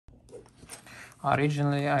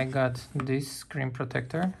Originally I got this screen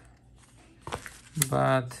protector,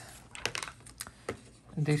 but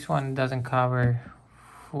this one doesn't cover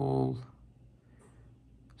full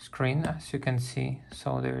screen, as you can see,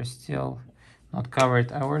 so they're still not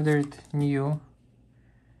covered. I ordered new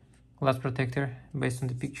glass protector. Based on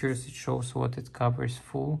the pictures, it shows what it covers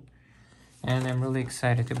full, and I'm really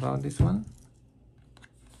excited about this one.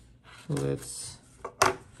 Let's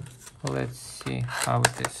see how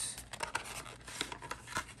it is.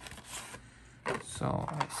 So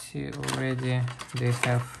I see already they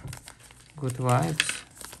have good vibes.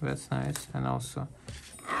 That's nice. And also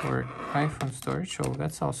for iPhone storage. Oh,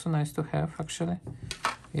 that's also nice to have, actually.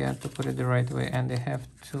 You have to put it the right way, and they have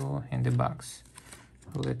two in the box.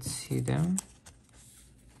 Let's see them.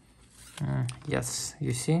 Yes,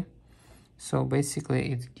 you see? So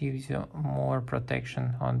basically it gives you more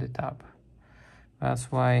protection on the top.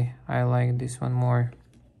 That's why I like this one more.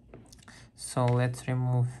 So let's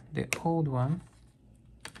remove the old one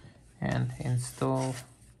and install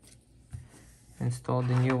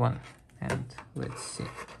the new one, and let's see.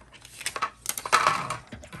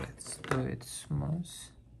 So let's do it smooth.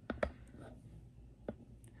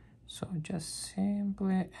 So just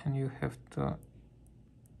simply, and you have to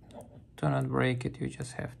not break it, you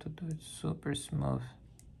just have to do it super smooth.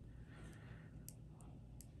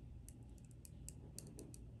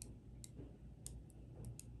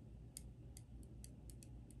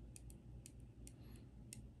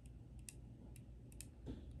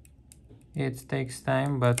 It takes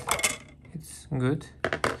time, but it's good,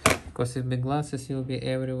 because if the glasses will be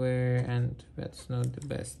everywhere, and that's not the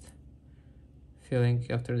best feeling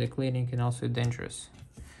after the cleaning, and also dangerous.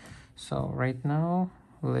 So right now,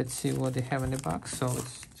 let's see what they have in the box. So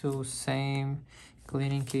it's two same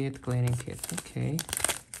cleaning kit. Okay,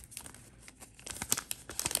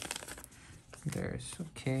 there's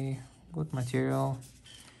okay, good material.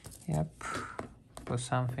 Yep, put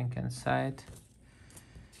something inside.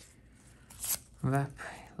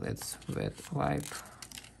 Let's wet wipe.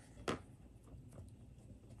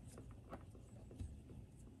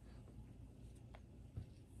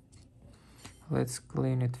 Let's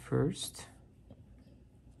clean it first.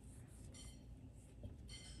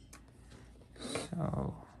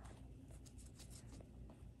 So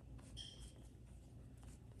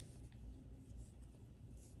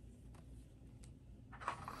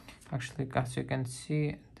actually, as you can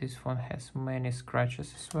see, this phone has many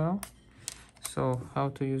scratches as well. So how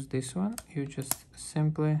to use this one? You just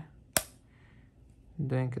simply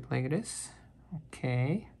doing it like this.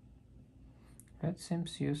 Okay, that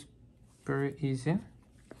seems very easy.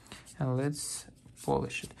 And let's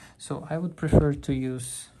polish it. So I would prefer to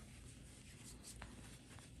use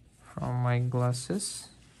from my glasses,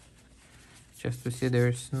 just to see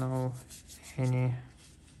there's no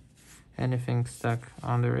anything stuck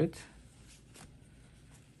under it,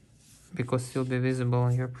 because it will be visible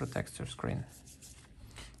on your protector screen.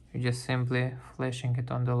 You just simply flashing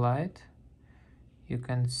it on the light, you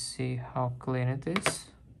can see how clean it is,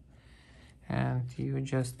 and you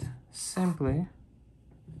just simply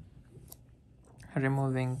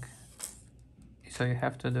removing. So you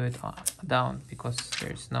have to do it down, because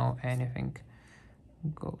there's no anything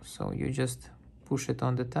go. So you just push it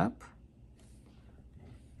on the top,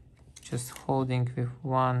 just holding with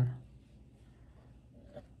one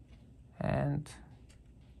and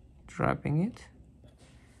dropping it,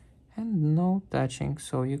 and no touching,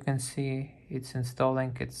 so you can see it's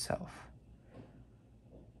installing itself.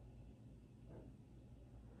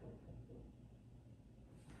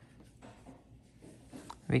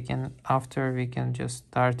 We can just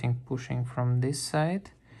starting pushing from this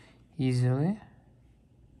side easily.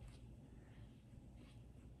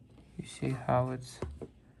 You see how it's.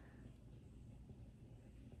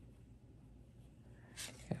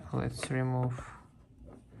 Yeah, let's remove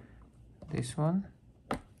this one.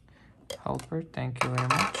 Helper, thank you very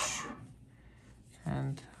much.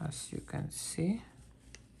 And as you can see,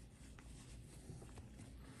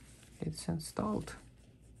 it's installed.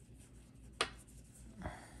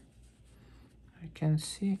 I can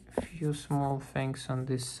see a few small things on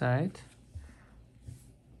this side,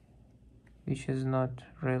 which is not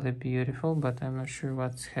really beautiful, but I'm not sure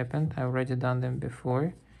what's happened. I already done them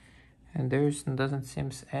before, and doesn't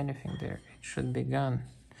seem anything there. It should be gone,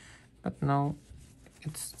 but no,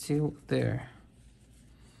 it's still there.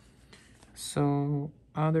 So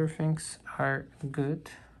other things are good.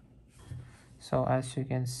 So as you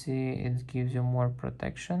can see, it gives you more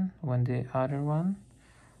protection than the other one.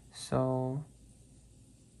 So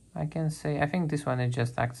I can say, I think this one is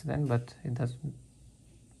just accident, but it doesn't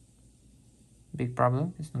big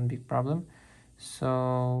problem. It's not big problem.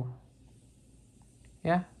 So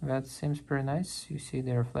yeah, that seems pretty nice. You see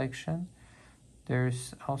the reflection.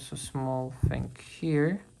 There's also small thing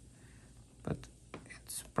here, but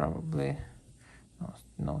it's probably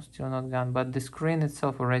no, still not gone. But the screen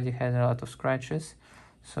itself already had a lot of scratches,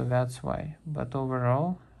 so that's why. But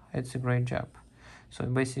overall, it's a great job. So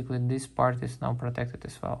basically this part is now protected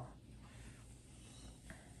as well.